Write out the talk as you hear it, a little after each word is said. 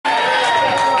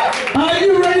Are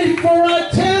you ready for a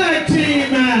tag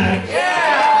team match? Yeah!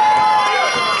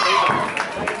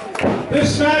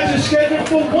 This match is scheduled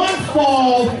for one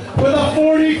fall with a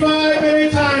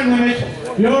 45-minute time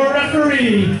limit. Your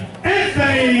referee,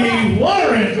 Anthony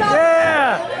Warren.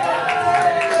 Yeah!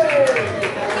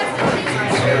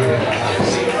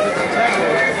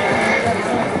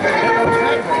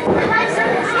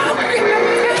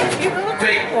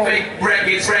 Fake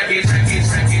records.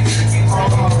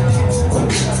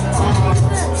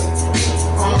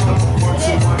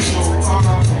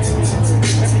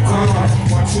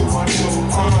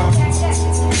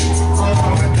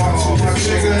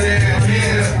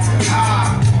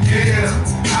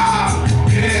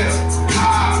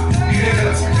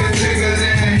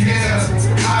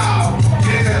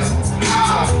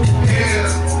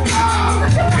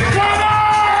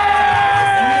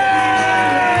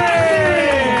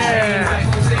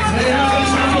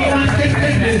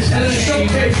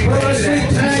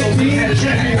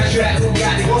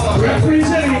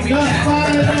 Representing the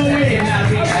 508,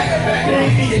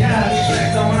 Vega Cash,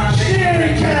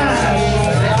 Shay Cash,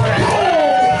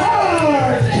 Cold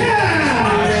Hard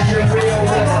Cash.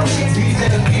 These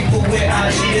are the people with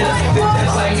ideas,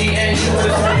 just like me and you.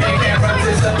 This one can't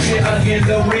disappear against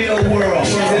the real world.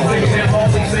 This vision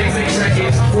always fake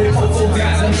records. We hopeful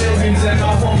got some millions and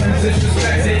my woman's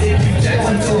disrespected. If you check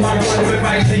into my word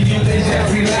advice to you, then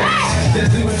just relax.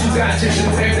 Just do what you got to do,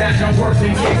 if that don't work,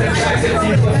 then keep it back. If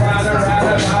you a rider,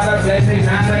 let me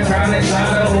not a crown and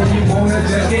louder. Or you wanna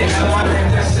just get out and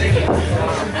just take it.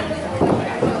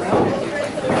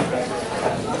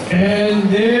 And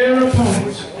their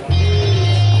opponent,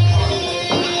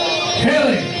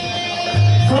 hailing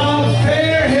from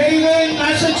Fairhaven,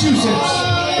 Massachusetts,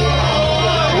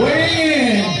 weighing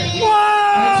in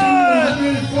at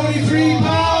 243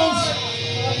 pounds,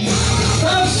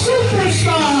 the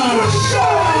Superstar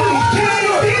Shawn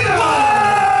Candido!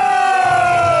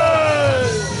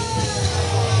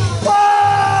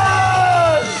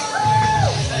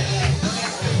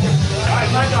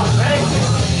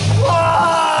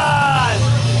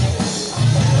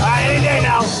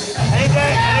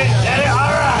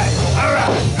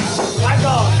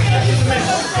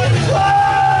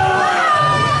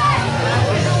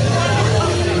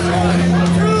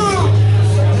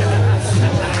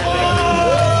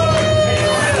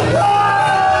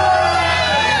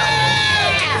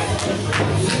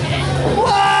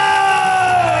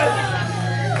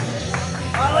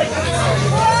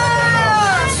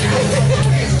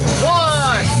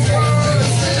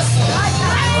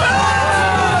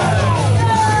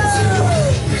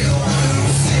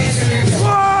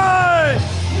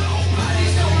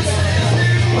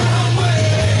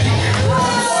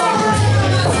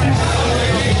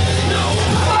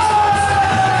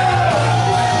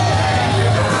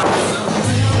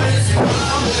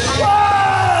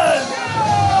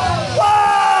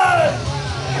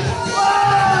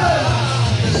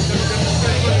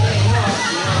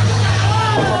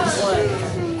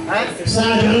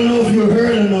 I don't know if you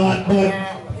heard or not, but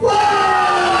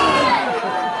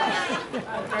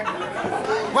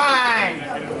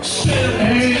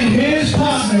and his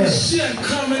partner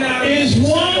is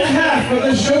one half of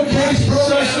the Showcase Pro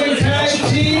Wrestling Tag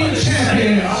Team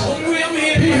Champions.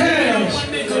 He hails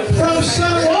from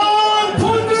San Juan,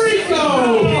 Puerto Rico,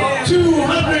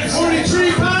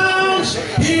 243 pounds.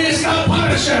 He is the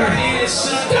Punisher,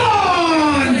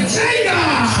 Don Vega.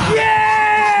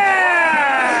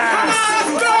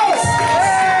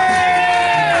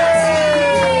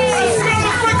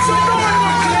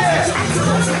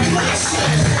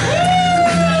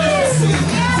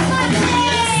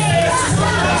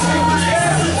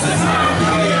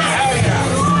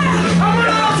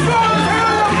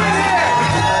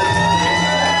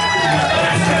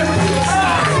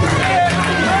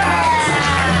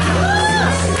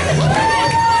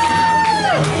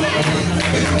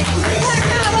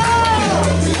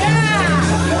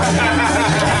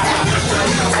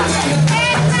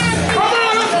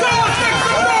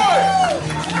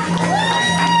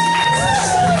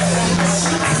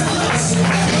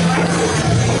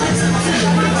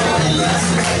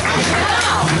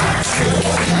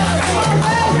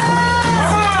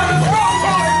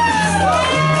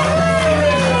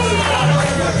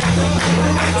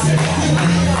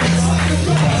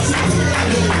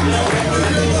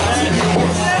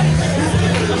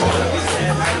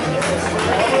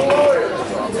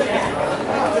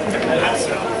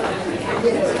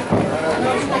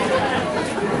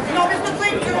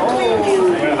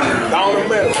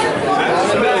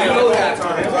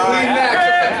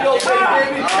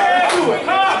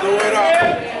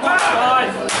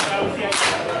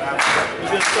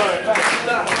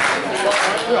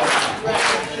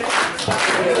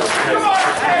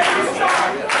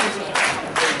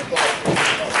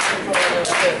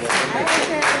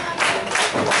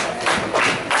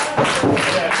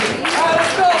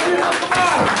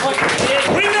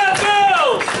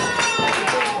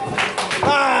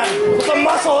 Put some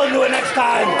muscle into it next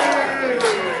time.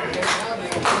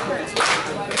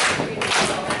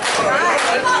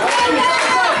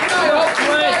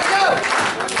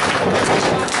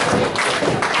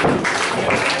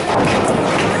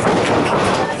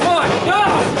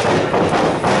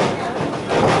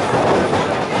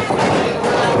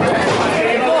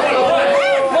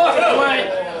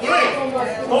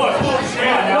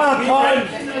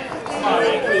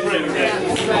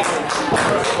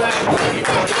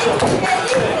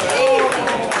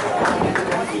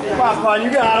 Come on, Pun, you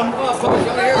got him.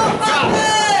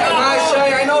 Nice, Shay,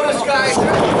 I know this guy. There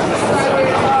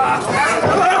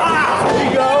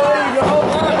you go, there you go.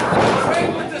 Train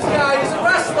with this guy, he's a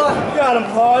wrestler. You got him,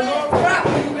 Pun.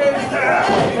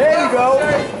 There you go.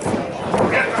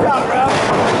 Good job, bro.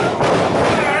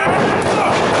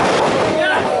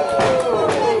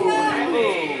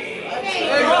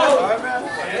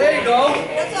 There you go.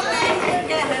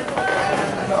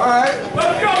 All right.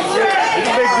 Let's go, Shay! He's a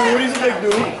big dude, he's a big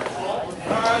dude.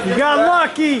 You got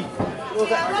lucky.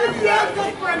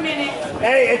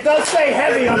 Hey, it does say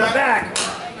heavy on the back.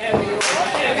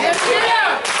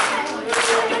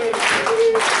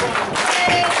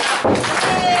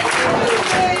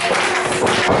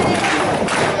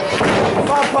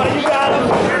 Come on, Pun, you got him.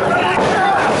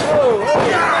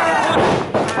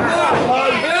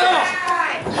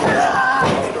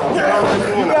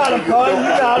 You got him, Pun, you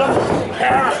got him.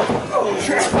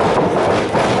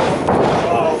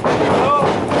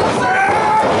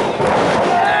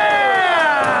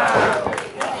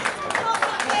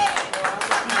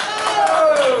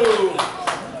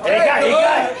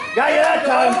 Got you that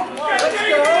time. Let's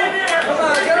go. Come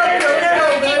on, get up here. Let's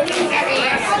go, baby.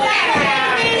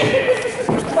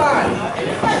 Come on.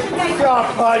 Good job,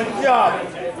 Pun. Good job.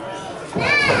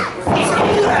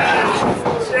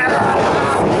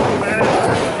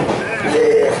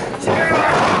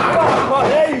 Come on, Pun.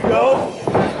 There you go.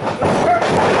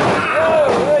 Oh,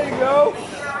 there you go.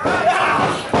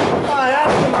 Come on,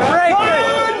 that's the break.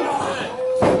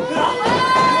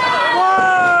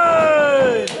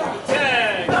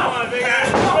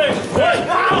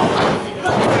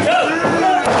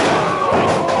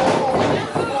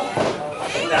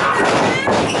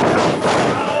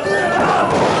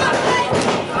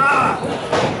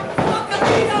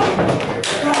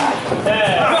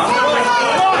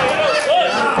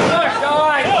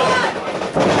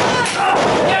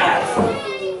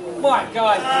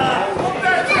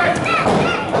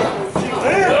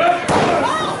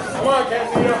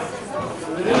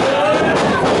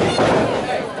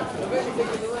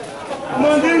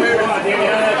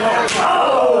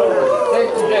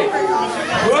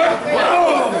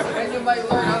 And you might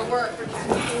learn how to work.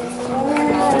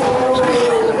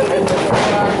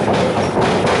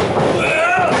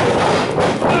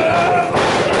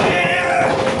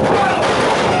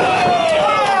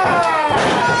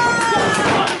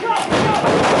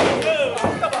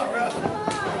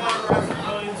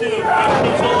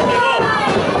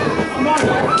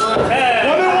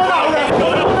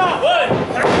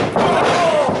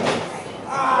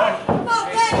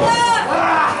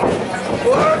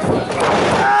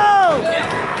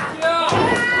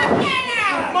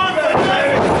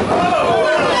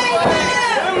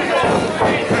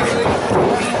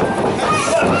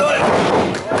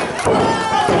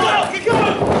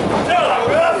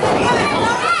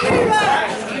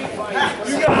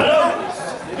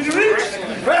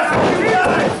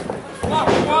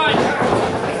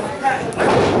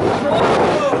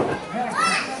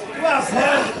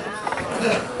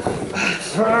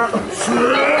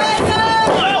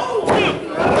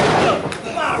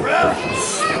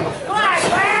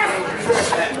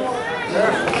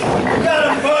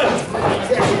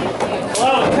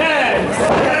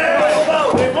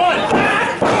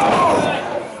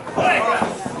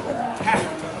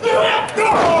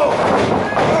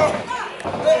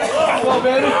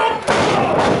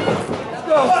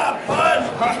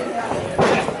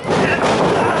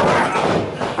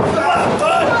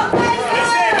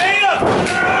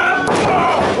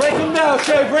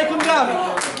 Break him down.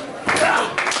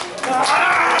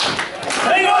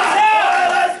 Hey,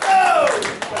 let's go!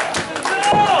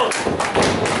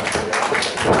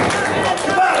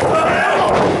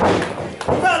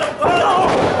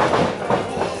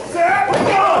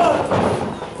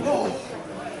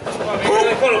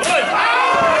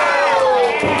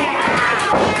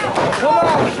 Come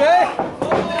on, Shay.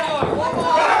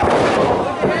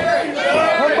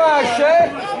 Come on, Shay.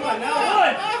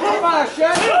 Come on,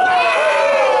 Shay.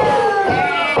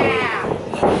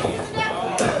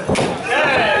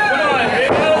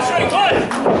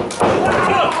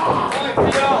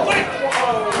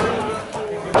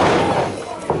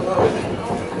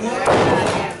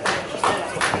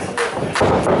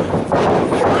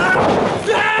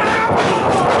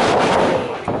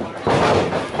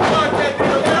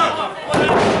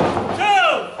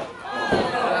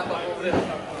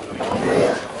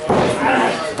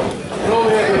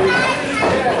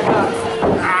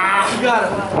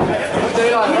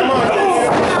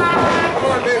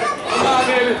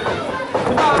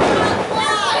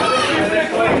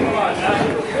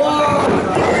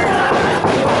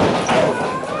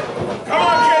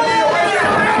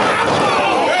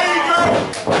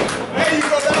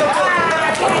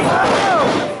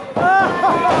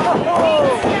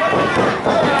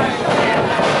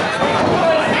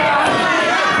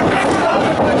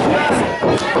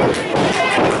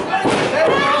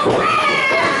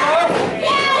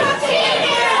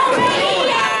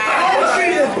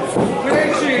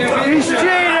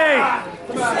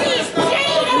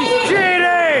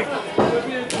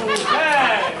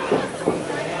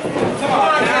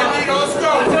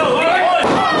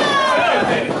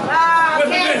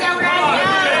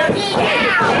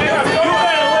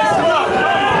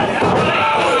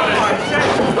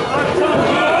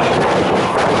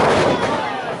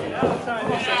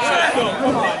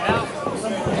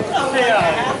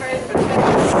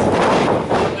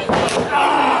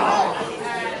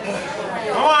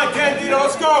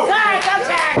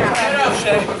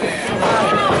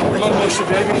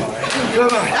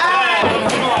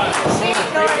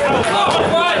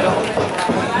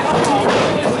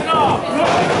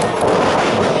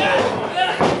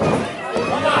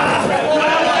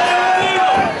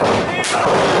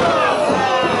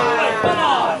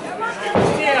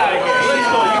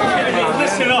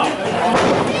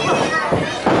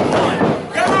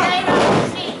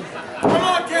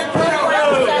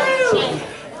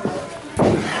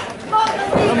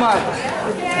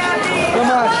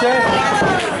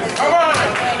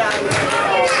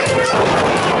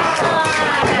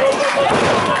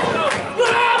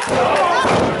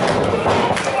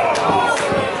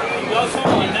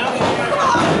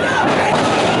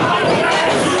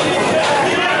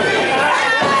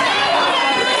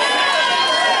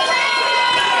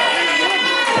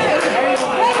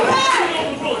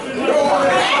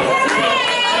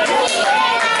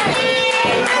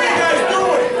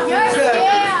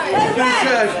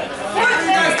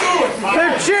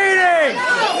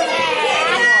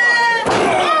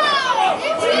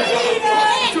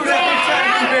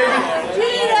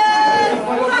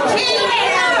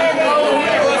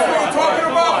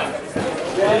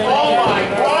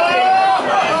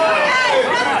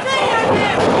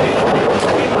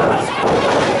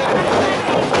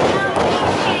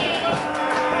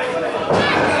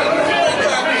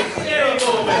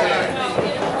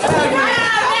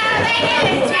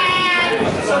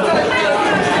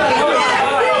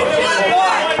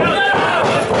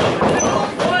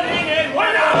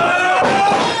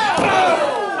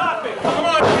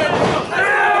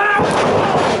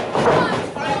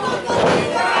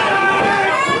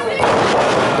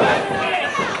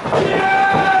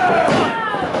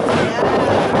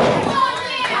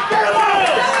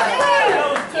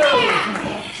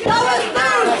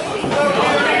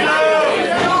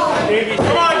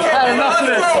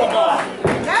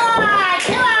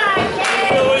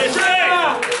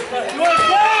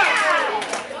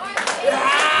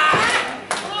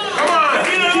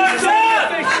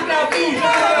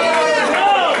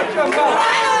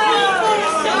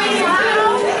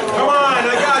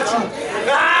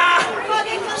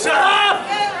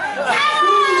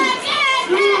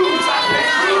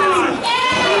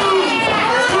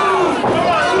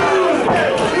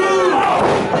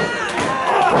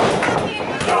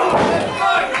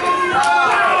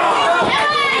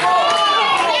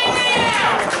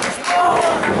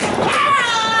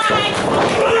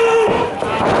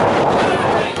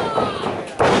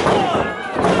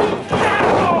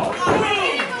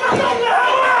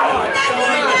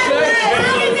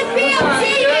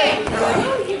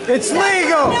 It's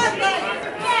legal!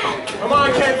 Come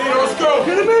on, Candido, let's go!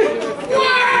 Kidding me?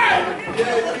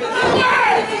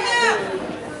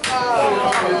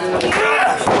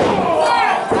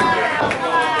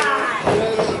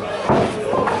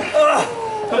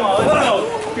 Come on, let's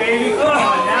go, baby. Come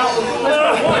on now.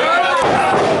 Let's go.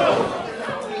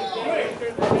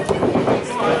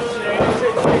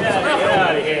 Get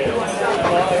out of here.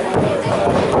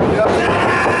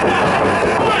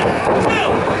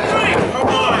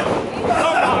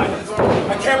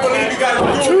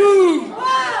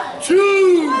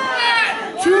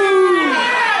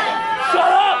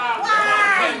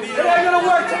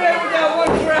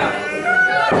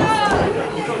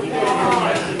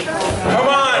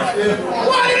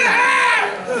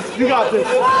 You got this.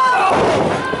 Come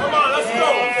on, let's go.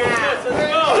 Let's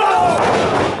go.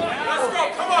 Let's go.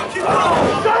 Come on, keep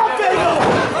going. Shut up, Vega.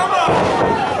 Come on.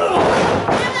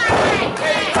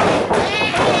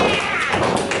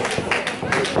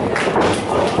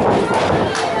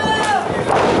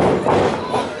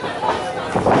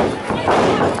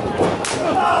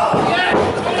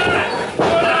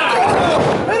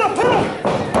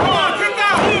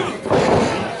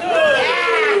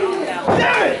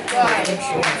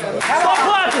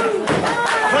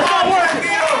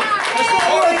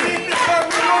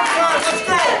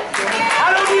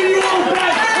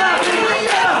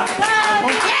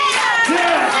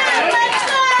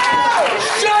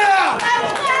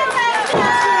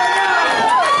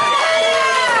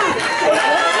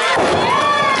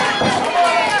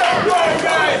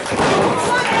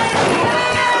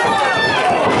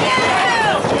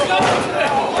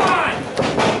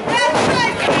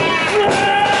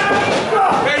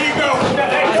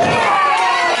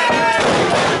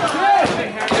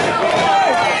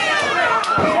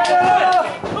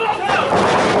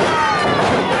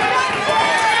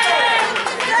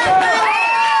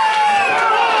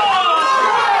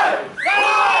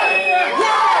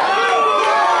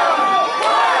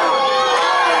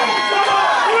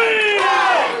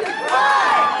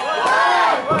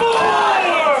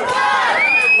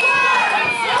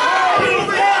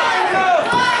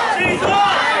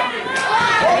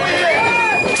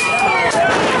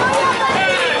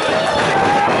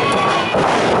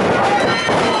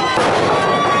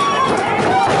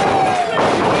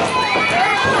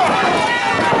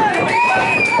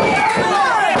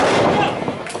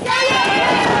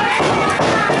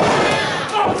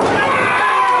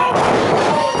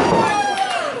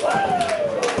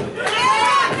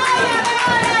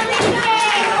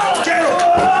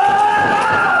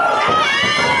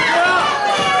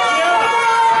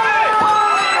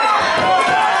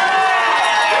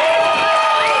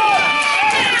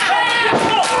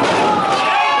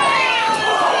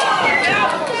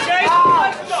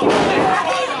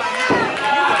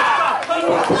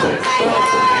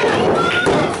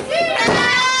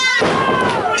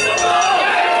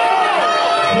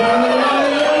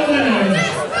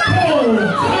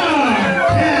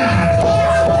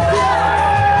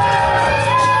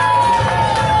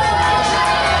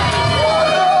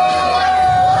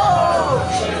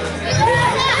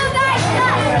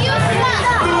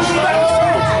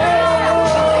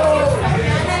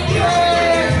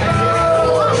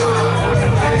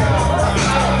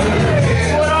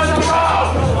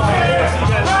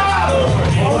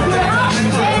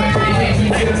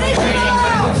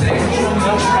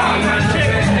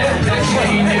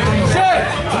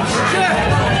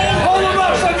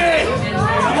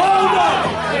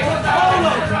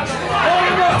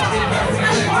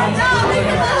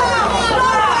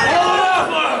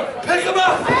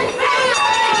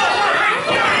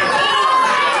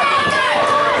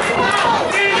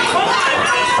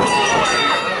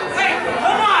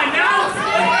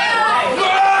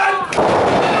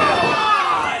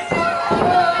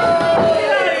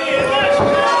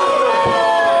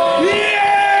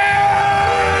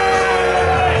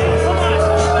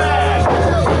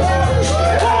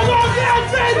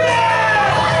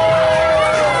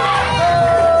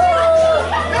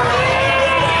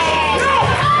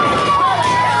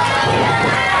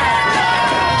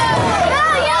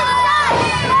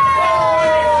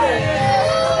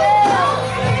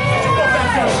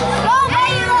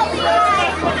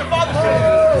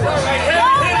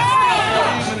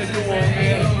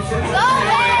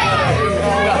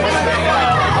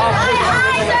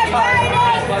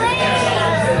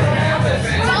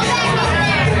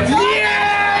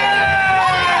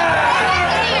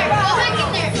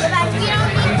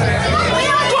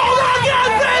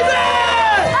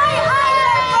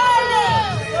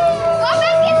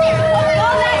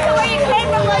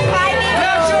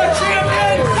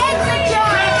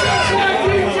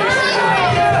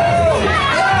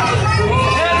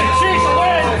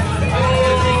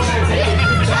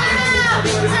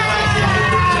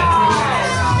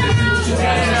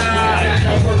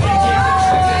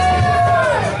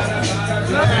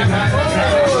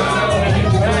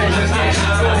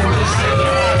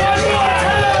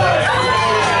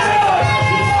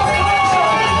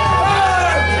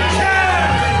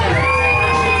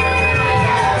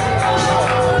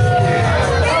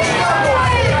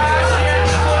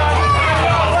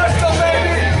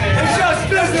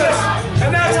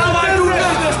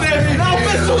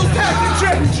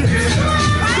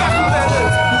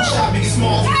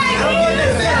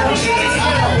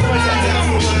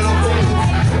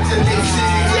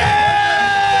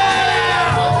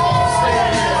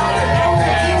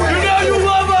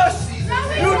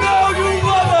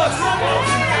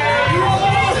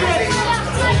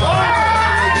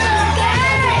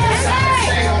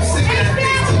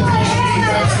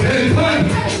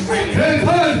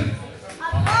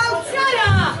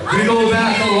 We go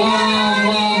back a long,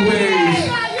 long ways.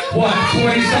 What,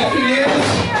 20-something years?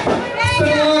 It's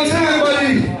been a long time,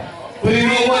 buddy. But you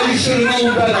know what? You should have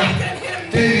known better.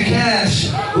 Vega Cash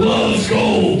loves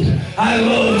gold. I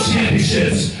love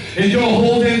championships. And you're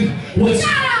holding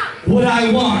what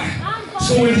I want.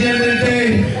 So at the end of the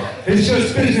day, it's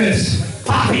just business.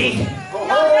 Poppy!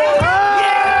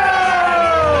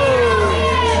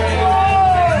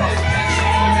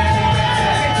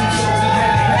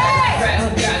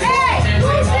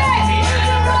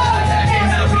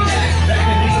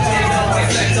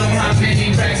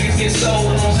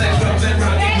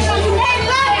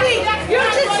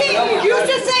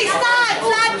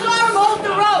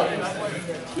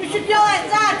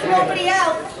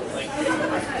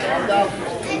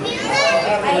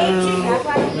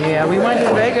 Yeah, we wanted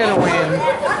Vega to win.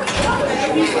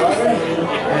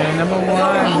 And number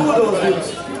one.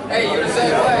 Hey, you're the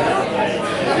same way.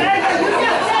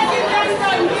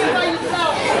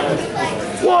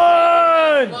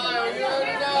 One! You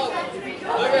already know.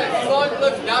 Look at it.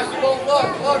 Look, now she won't look.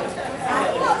 Look.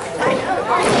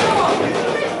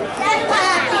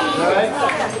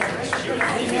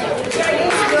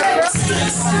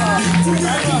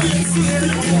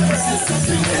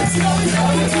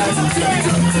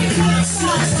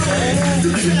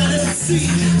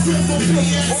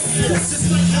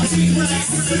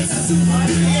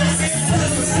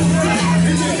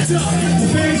 The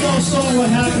fans all saw what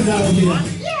happened out here.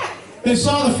 They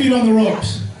saw the feet on the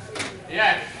ropes.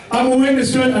 Yeah. I'm a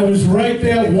witness to it. I was right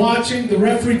there watching. The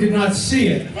referee did not see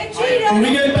it. When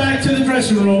we get back to the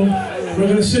dressing room, we're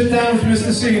going to sit down with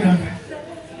Mr. Cena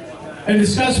and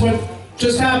discuss what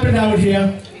just happened out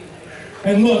here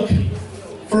and look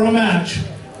for a match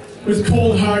with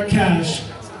Cold Hard Cash.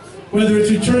 Whether it's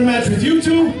a return match with you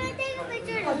two,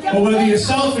 or whether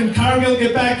yourself and Cargill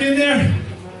get back in there.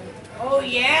 Oh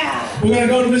yeah! We're going to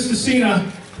go to Mr. Cena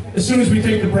as soon as we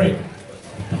take the break.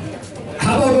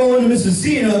 How about going to Mr.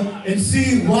 Cena and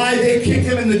see why they kicked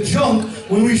him in the junk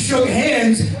when we shook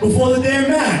hands before the damn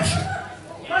match?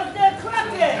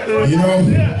 You know,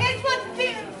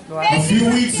 a few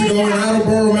weeks ago in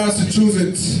Attleboro,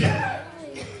 Massachusetts,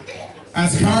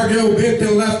 as Cargill bit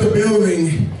and left the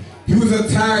building, he was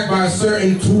attacked by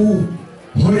certain two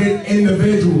hooded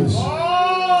individuals.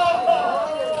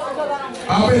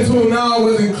 Up until now, it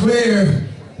wasn't clear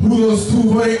who those two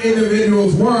hooded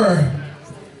individuals were.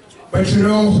 But you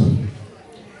know,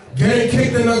 getting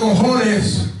kicked in the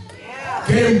cojones,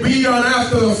 getting beat on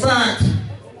after the fact,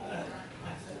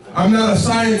 I'm not a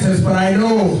scientist, but I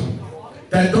know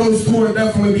that those two are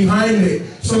definitely behind it.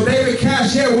 So Vega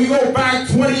Cash, yeah, we go back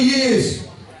 20 years.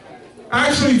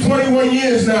 Actually 21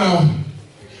 years now.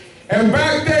 And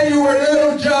back then you were a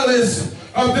little jealous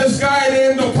of this guy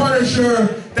named the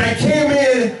Punisher that came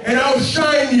in and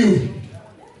outshined you.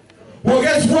 Well,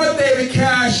 guess what, Vega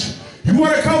Cash? You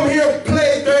want to come here and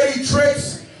play dirty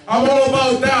tricks? I'm all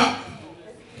about that.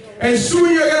 And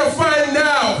soon you're going to find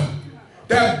out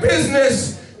that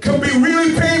business can be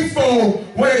really painful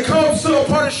when it comes to the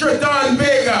Punisher Don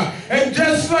Vega. And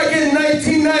just like in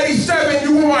 1997,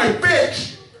 you were my bitch,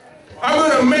 I'm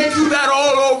going to make you that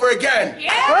all over again.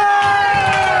 Yeah!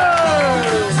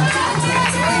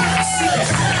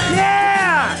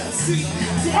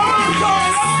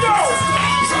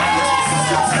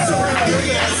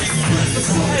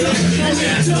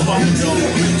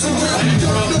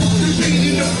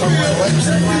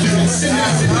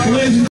 Ladies